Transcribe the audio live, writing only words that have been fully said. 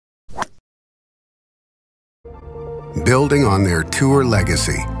Building on their tour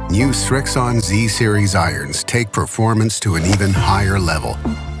legacy, new Srixon Z-Series irons take performance to an even higher level.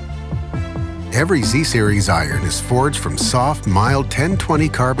 Every Z-Series iron is forged from soft, mild 1020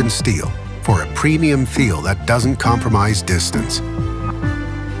 carbon steel for a premium feel that doesn't compromise distance.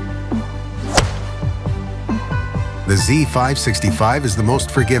 The Z565 is the most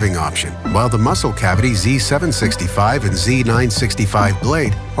forgiving option, while the muscle cavity Z765 and Z965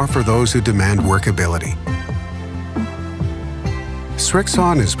 blade are for those who demand workability.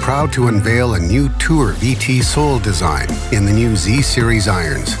 Srixon is proud to unveil a new Tour VT sole design in the new Z-Series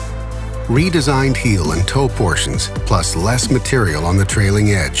irons. Redesigned heel and toe portions, plus less material on the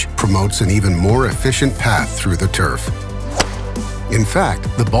trailing edge, promotes an even more efficient path through the turf. In fact,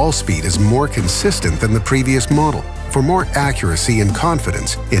 the ball speed is more consistent than the previous model, for more accuracy and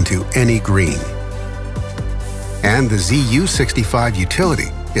confidence into any green. And the Z65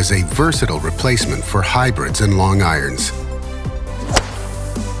 utility is a versatile replacement for hybrids and long irons.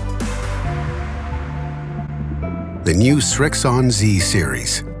 The new Srixon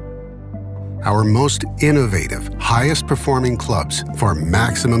Z-Series. Our most innovative, highest performing clubs for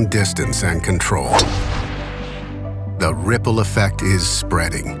maximum distance and control. The ripple effect is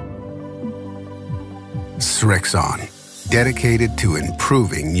spreading. Srixon, dedicated to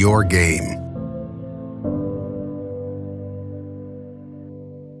improving your game.